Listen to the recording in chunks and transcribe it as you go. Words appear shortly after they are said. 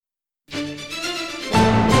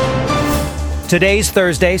Today's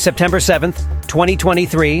Thursday, September 7th,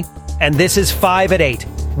 2023, and this is 5 at 8.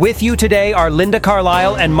 With you today are Linda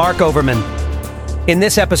Carlisle and Mark Overman. In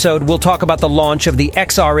this episode, we'll talk about the launch of the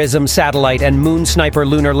XRISM satellite and Moon Sniper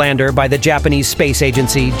lunar lander by the Japanese space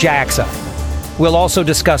agency JAXA. We'll also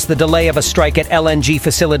discuss the delay of a strike at LNG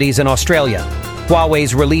facilities in Australia,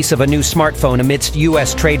 Huawei's release of a new smartphone amidst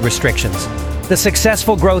U.S. trade restrictions, the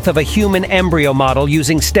successful growth of a human embryo model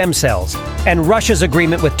using stem cells, and Russia's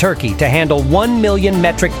agreement with Turkey to handle 1 million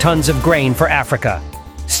metric tons of grain for Africa.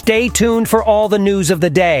 Stay tuned for all the news of the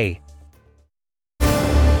day.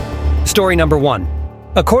 Story number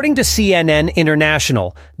 1. According to CNN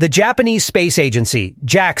International, the Japanese space agency,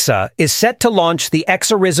 JAXA, is set to launch the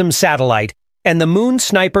XRISM satellite and the Moon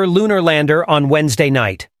Sniper lunar lander on Wednesday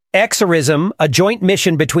night. XRISM, a joint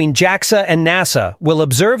mission between JAXA and NASA, will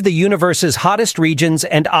observe the universe's hottest regions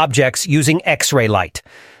and objects using X-ray light.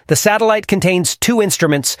 The satellite contains two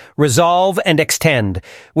instruments, Resolve and Extend,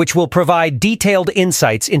 which will provide detailed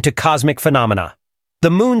insights into cosmic phenomena.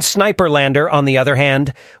 The Moon Sniper lander, on the other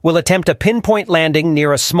hand, will attempt a pinpoint landing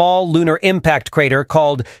near a small lunar impact crater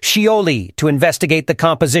called Scioli to investigate the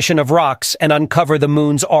composition of rocks and uncover the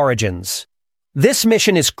moon's origins. This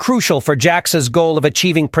mission is crucial for JAXA's goal of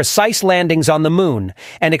achieving precise landings on the moon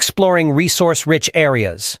and exploring resource-rich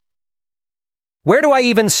areas. Where do I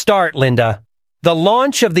even start, Linda? The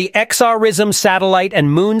launch of the XRISM satellite and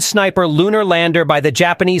Moon Sniper lunar lander by the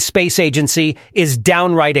Japanese space agency is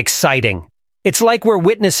downright exciting. It's like we're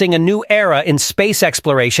witnessing a new era in space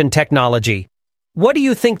exploration technology. What do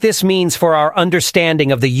you think this means for our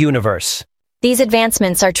understanding of the universe? These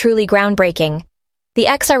advancements are truly groundbreaking. The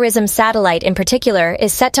XRISM satellite in particular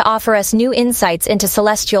is set to offer us new insights into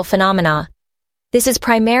celestial phenomena. This is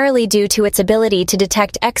primarily due to its ability to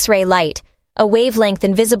detect X-ray light, a wavelength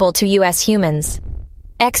invisible to U.S. humans.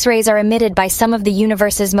 X-rays are emitted by some of the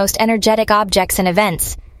universe's most energetic objects and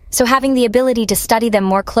events, so having the ability to study them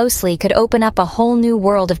more closely could open up a whole new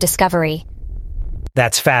world of discovery.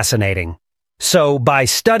 That's fascinating. So, by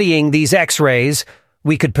studying these X-rays,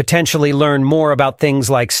 we could potentially learn more about things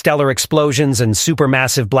like stellar explosions and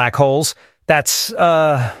supermassive black holes.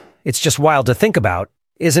 It's just wild to think about,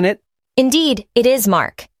 isn't it? Indeed, it is,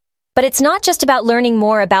 Mark. But it's not just about learning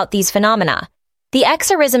more about these phenomena. The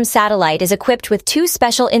XRISM satellite is equipped with two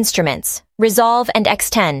special instruments, Resolve and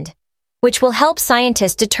Extend, which will help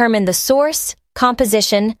scientists determine the source,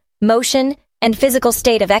 composition, motion, and physical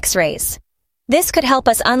state of X-rays. This could help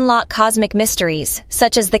us unlock cosmic mysteries,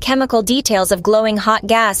 such as the chemical details of glowing hot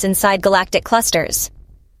gas inside galactic clusters.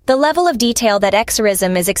 The level of detail that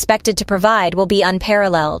XRISM is expected to provide will be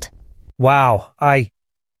unparalleled. Wow, I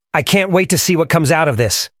can't wait to see what comes out of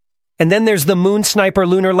this. And then there's the Moon Sniper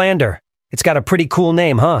lunar lander. It's got a pretty cool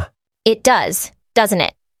name, huh? It does, doesn't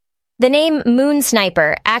it? The name Moon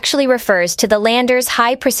Sniper actually refers to the lander's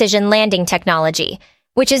high-precision landing technology,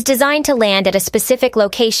 which is designed to land at a specific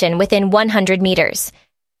location within 100 meters.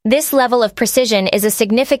 This level of precision is a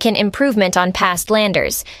significant improvement on past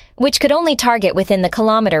landers, which could only target within the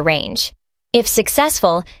kilometer range. If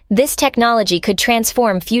successful, this technology could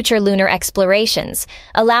transform future lunar explorations,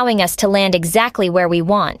 allowing us to land exactly where we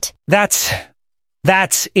want. That's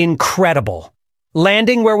incredible.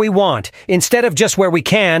 Landing where we want, instead of just where we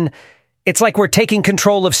can. It's like we're taking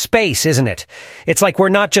control of space, isn't it? It's like we're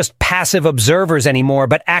not just passive observers anymore,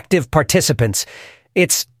 but active participants.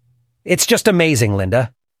 It's just amazing,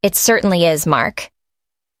 Linda. It certainly is, Mark.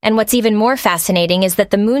 And what's even more fascinating is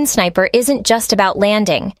that the Moon Sniper isn't just about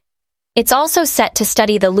landing. It's also set to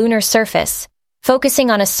study the lunar surface,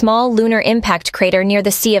 focusing on a small lunar impact crater near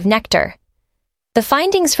the Sea of Nectar. The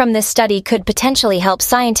findings from this study could potentially help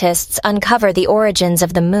scientists uncover the origins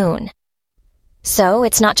of the moon. So,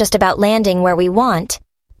 it's not just about landing where we want,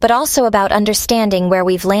 but also about understanding where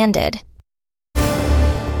we've landed.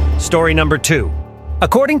 Story number 2.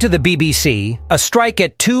 According to the BBC, a strike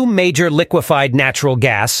at two major liquefied natural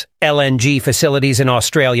gas, LNG facilities in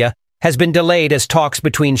Australia has been delayed as talks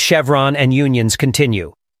between Chevron and unions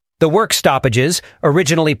continue. The work stoppages,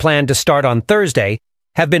 originally planned to start on Thursday,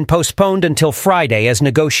 have been postponed until Friday as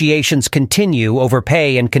negotiations continue over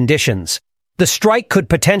pay and conditions. The strike could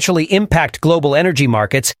potentially impact global energy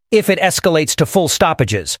markets if it escalates to full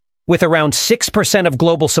stoppages, with around 6% of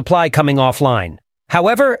global supply coming offline.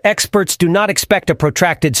 However, experts do not expect a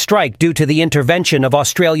protracted strike due to the intervention of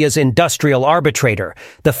Australia's industrial arbitrator,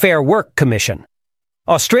 the Fair Work Commission.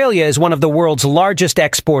 Australia is one of the world's largest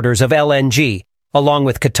exporters of LNG, along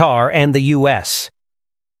with Qatar and the U.S.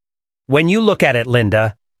 When you look at it,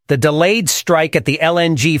 Linda, the delayed strike at the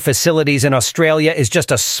LNG facilities in Australia is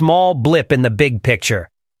just a small blip in the big picture.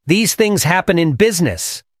 These things happen in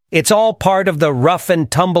business. It's all part of the rough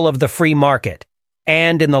and tumble of the free market.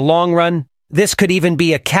 And in the long run, this could even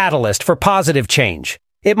be a catalyst for positive change.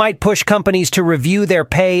 It might push companies to review their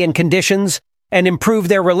pay and conditions and improve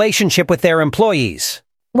their relationship with their employees.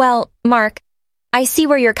 Well, Mark, I see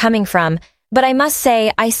where you're coming from, but I must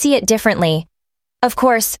say I see it differently. Of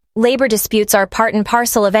course, labor disputes are part and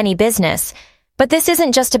parcel of any business, but this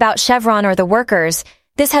isn't just about Chevron or the workers.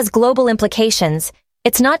 This has global implications.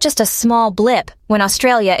 It's not just a small blip when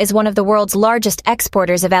Australia is one of the world's largest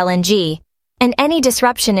exporters of LNG, and any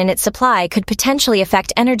disruption in its supply could potentially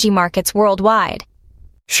affect energy markets worldwide.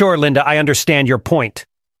 Sure, Linda, I understand your point.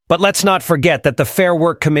 But let's not forget that the Fair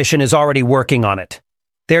Work Commission is already working on it.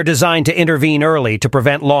 They're designed to intervene early to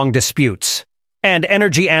prevent long disputes. And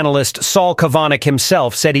energy analyst Saul Kavanik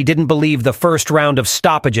himself said he didn't believe the first round of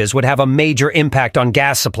stoppages would have a major impact on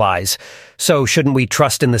gas supplies. So shouldn't we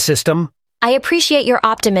trust in the system? I appreciate your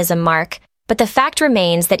optimism, Mark, but the fact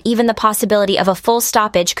remains that even the possibility of a full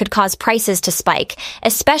stoppage could cause prices to spike,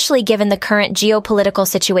 especially given the current geopolitical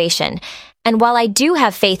situation. And while I do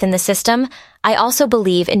have faith in the system, I also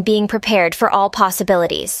believe in being prepared for all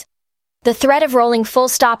possibilities. The threat of rolling full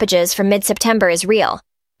stoppages from mid-September is real,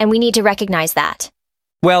 and we need to recognize that.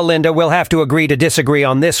 Well, Linda, we'll have to agree to disagree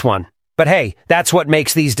on this one. But hey, that's what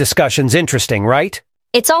makes these discussions interesting, right?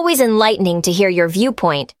 It's always enlightening to hear your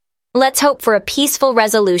viewpoint. Let's hope for a peaceful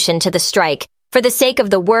resolution to the strike, for the sake of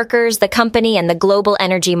the workers, the company, and the global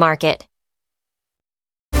energy market.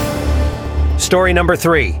 Story number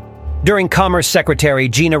 3. During Commerce Secretary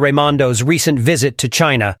Gina Raimondo's recent visit to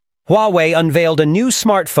China, Huawei unveiled a new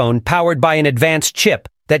smartphone powered by an advanced chip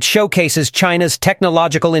that showcases China's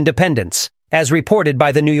technological independence, as reported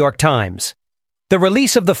by the New York Times. The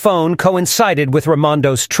release of the phone coincided with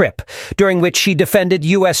Raimondo's trip, during which she defended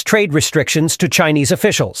U.S. trade restrictions to Chinese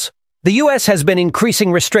officials. The U.S. has been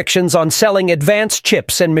increasing restrictions on selling advanced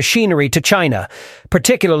chips and machinery to China,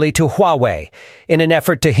 particularly to Huawei, in an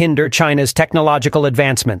effort to hinder China's technological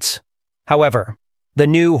advancements. However, the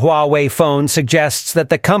new Huawei phone suggests that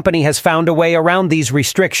the company has found a way around these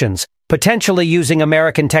restrictions, potentially using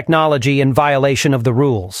American technology in violation of the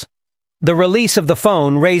rules. The release of the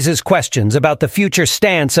phone raises questions about the future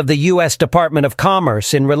stance of the U.S. Department of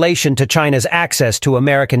Commerce in relation to China's access to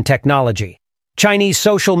American technology. Chinese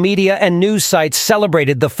social media and news sites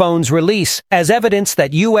celebrated the phone's release as evidence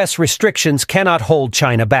that U.S. restrictions cannot hold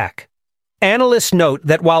China back. Analysts note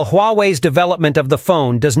that while Huawei's development of the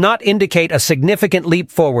phone does not indicate a significant leap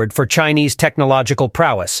forward for Chinese technological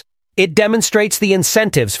prowess, it demonstrates the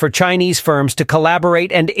incentives for Chinese firms to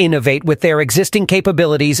collaborate and innovate with their existing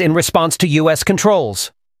capabilities in response to U.S.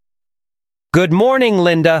 controls. Good morning,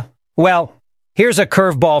 Linda. Well, here's a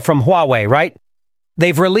curveball from Huawei, right?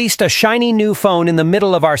 They've released a shiny new phone in the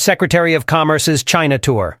middle of our Secretary of Commerce's China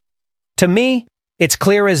tour. To me, it's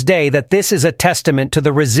clear as day that this is a testament to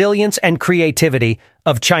the resilience and creativity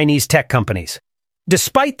of Chinese tech companies.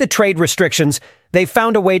 Despite the trade restrictions, they've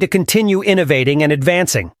found a way to continue innovating and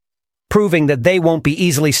advancing, proving that they won't be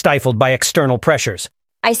easily stifled by external pressures.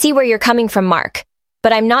 I see where you're coming from, Mark,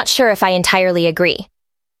 but I'm not sure if I entirely agree.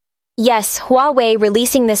 Yes, Huawei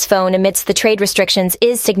releasing this phone amidst the trade restrictions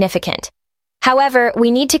is significant. However,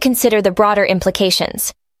 we need to consider the broader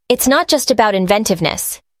implications. It's not just about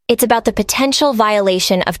inventiveness. It's about the potential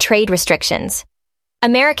violation of trade restrictions.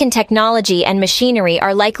 American technology and machinery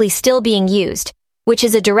are likely still being used, which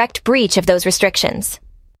is a direct breach of those restrictions.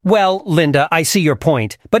 Well, Linda, I see your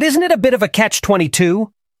point, but isn't it a bit of a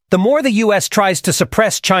catch-22? The more the U.S. tries to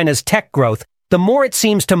suppress China's tech growth, the more it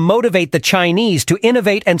seems to motivate the Chinese to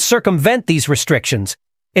innovate and circumvent these restrictions.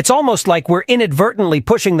 It's almost like we're inadvertently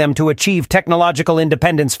pushing them to achieve technological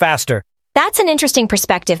independence faster. That's an interesting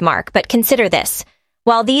perspective, Mark, but consider this.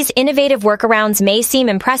 While these innovative workarounds may seem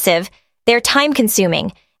impressive, they're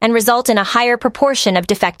time-consuming and result in a higher proportion of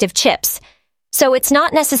defective chips. So it's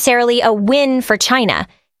not necessarily a win for China.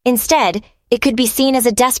 Instead, it could be seen as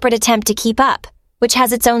a desperate attempt to keep up, which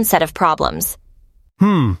has its own set of problems.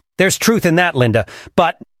 There's truth in that, Linda,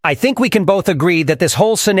 but I think we can both agree that this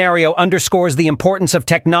whole scenario underscores the importance of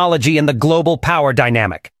technology in the global power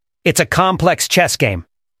dynamic. It's a complex chess game,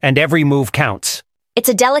 and every move counts. It's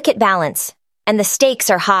a delicate balance, and the stakes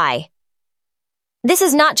are high. This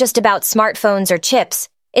is not just about smartphones or chips.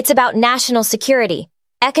 It's about national security,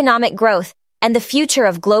 economic growth, and the future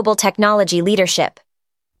of global technology leadership.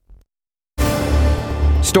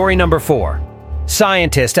 Story number 4.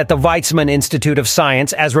 Scientists at the Weizmann Institute of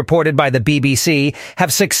Science, as reported by the BBC,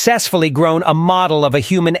 have successfully grown a model of a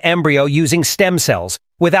human embryo using stem cells,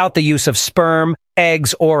 without the use of sperm,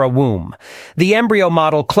 eggs, or a womb. The embryo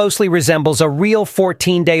model closely resembles a real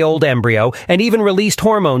 14-day-old embryo and even released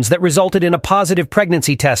hormones that resulted in a positive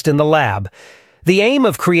pregnancy test in the lab. The aim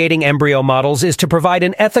of creating embryo models is to provide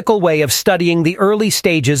an ethical way of studying the early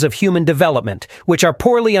stages of human development, which are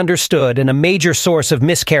poorly understood and a major source of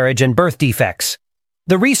miscarriage and birth defects.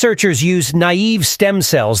 The researchers used naive stem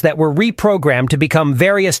cells that were reprogrammed to become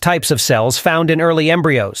various types of cells found in early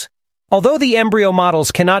embryos. Although the embryo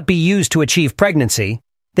models cannot be used to achieve pregnancy,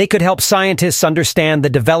 they could help scientists understand the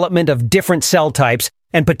development of different cell types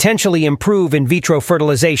and potentially improve in vitro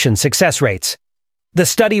fertilization success rates. The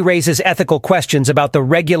study raises ethical questions about the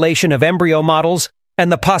regulation of embryo models and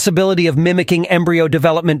the possibility of mimicking embryo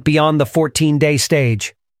development beyond the 14-day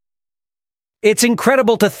stage. It's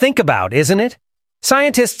incredible to think about, isn't it?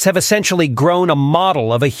 Scientists have essentially grown a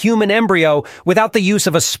model of a human embryo without the use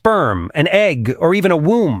of a sperm, an egg, or even a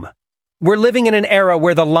womb. We're living in an era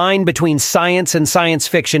where the line between science and science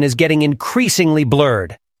fiction is getting increasingly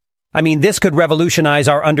blurred. I mean, this could revolutionize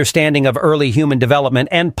our understanding of early human development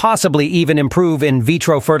and possibly even improve in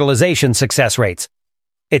vitro fertilization success rates.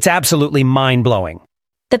 It's absolutely mind-blowing.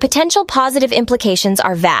 The potential positive implications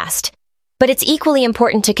are vast, but it's equally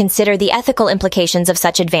important to consider the ethical implications of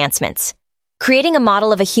such advancements. Creating a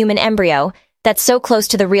model of a human embryo that's so close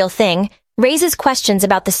to the real thing raises questions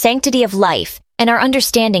about the sanctity of life and our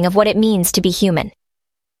understanding of what it means to be human.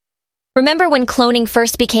 Remember when cloning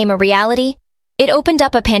first became a reality? It opened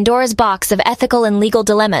up a Pandora's box of ethical and legal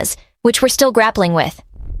dilemmas, which we're still grappling with.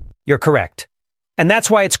 You're correct. And that's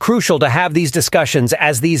why it's crucial to have these discussions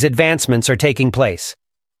as these advancements are taking place.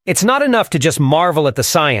 It's not enough to just marvel at the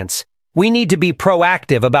science. We need to be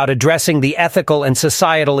proactive about addressing the ethical and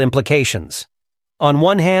societal implications. On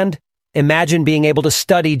one hand, imagine being able to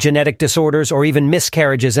study genetic disorders or even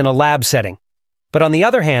miscarriages in a lab setting. But on the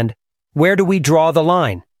other hand, where do we draw the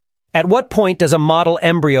line? At what point does a model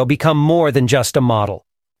embryo become more than just a model?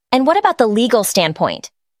 And what about the legal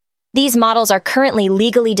standpoint? These models are currently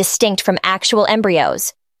legally distinct from actual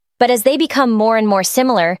embryos. But as they become more and more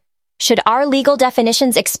similar, should our legal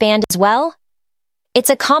definitions expand as well? It's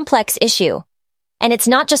a complex issue. And it's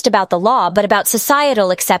not just about the law, but about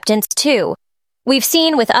societal acceptance too. We've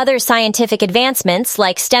seen with other scientific advancements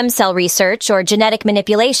like stem cell research or genetic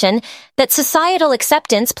manipulation that societal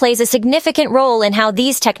acceptance plays a significant role in how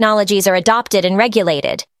these technologies are adopted and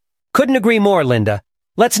regulated. Couldn't agree more, Linda.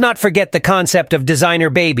 Let's not forget the concept of designer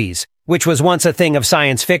babies, which was once a thing of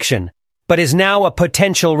science fiction, but is now a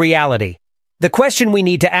potential reality. The question we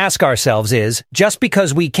need to ask ourselves is, just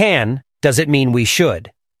because we can, does it mean we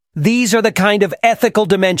should? These are the kind of ethical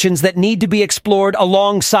dimensions that need to be explored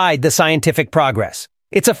alongside the scientific progress.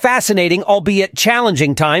 It's a fascinating, albeit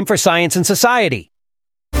challenging time for science and society.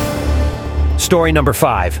 Story number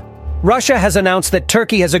 5. Russia has announced that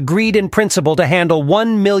Turkey has agreed in principle to handle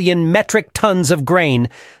 1 million metric tons of grain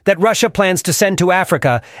that Russia plans to send to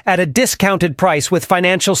Africa at a discounted price with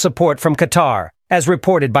financial support from Qatar, as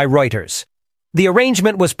reported by Reuters. The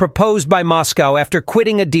arrangement was proposed by Moscow after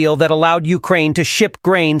quitting a deal that allowed Ukraine to ship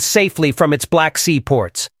grain safely from its Black Sea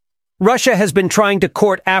ports. Russia has been trying to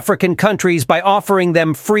court African countries by offering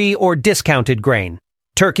them free or discounted grain.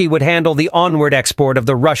 Turkey would handle the onward export of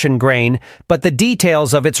the Russian grain, but the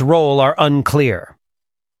details of its role are unclear.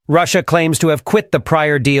 Russia claims to have quit the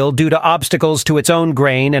prior deal due to obstacles to its own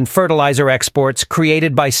grain and fertilizer exports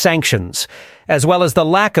created by sanctions, as well as the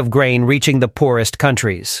lack of grain reaching the poorest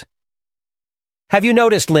countries. Have you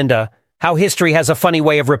noticed, Linda, how history has a funny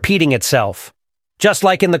way of repeating itself? Just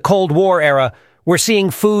like in the Cold War era, we're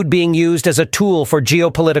seeing food being used as a tool for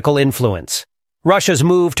geopolitical influence. Russia's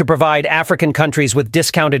move to provide African countries with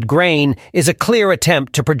discounted grain is a clear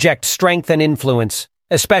attempt to project strength and influence,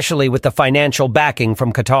 especially with the financial backing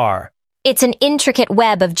from Qatar. It's an intricate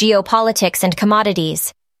web of geopolitics and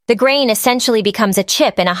commodities. The grain essentially becomes a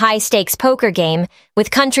chip in a high-stakes poker game,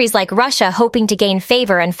 with countries like Russia hoping to gain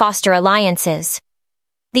favor and foster alliances.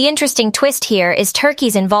 The interesting twist here is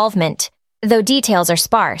Turkey's involvement, though details are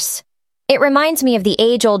sparse. It reminds me of the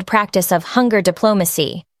age-old practice of hunger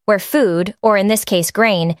diplomacy, where food, or in this case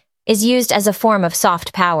grain, is used as a form of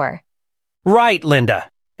soft power. Right, Linda.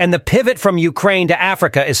 And the pivot from Ukraine to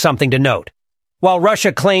Africa is something to note. While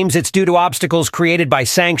Russia claims it's due to obstacles created by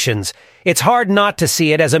sanctions, it's hard not to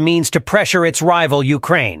see it as a means to pressure its rival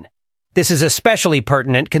Ukraine. This is especially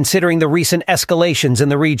pertinent considering the recent escalations in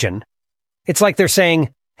the region. It's like they're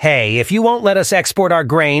saying, hey, if you won't let us export our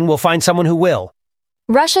grain, we'll find someone who will.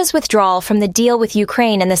 Russia's withdrawal from the deal with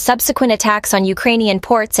Ukraine and the subsequent attacks on Ukrainian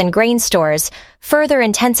ports and grain stores further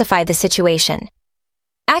intensify the situation.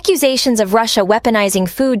 Accusations of Russia weaponizing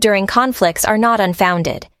food during conflicts are not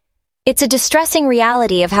unfounded. It's a distressing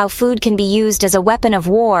reality of how food can be used as a weapon of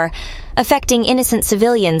war, affecting innocent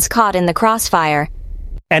civilians caught in the crossfire.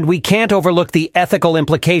 And we can't overlook the ethical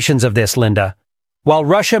implications of this, Linda. While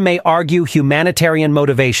Russia may argue humanitarian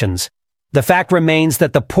motivations, the fact remains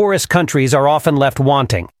that the poorest countries are often left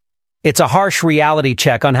wanting. It's a harsh reality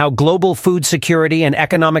check on how global food security and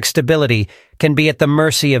economic stability can be at the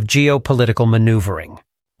mercy of geopolitical maneuvering.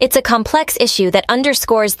 It's a complex issue that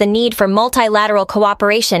underscores the need for multilateral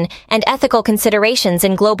cooperation and ethical considerations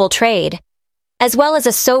in global trade, as well as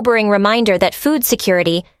a sobering reminder that food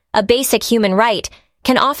security, a basic human right,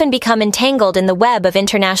 can often become entangled in the web of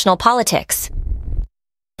international politics.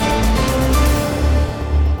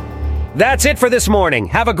 That's it for this morning.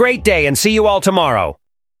 Have a great day and see you all tomorrow.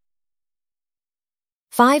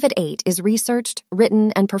 5 at 8 is researched,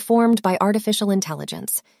 written, and performed by artificial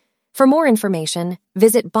intelligence. For more information,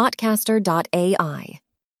 visit botcaster.ai.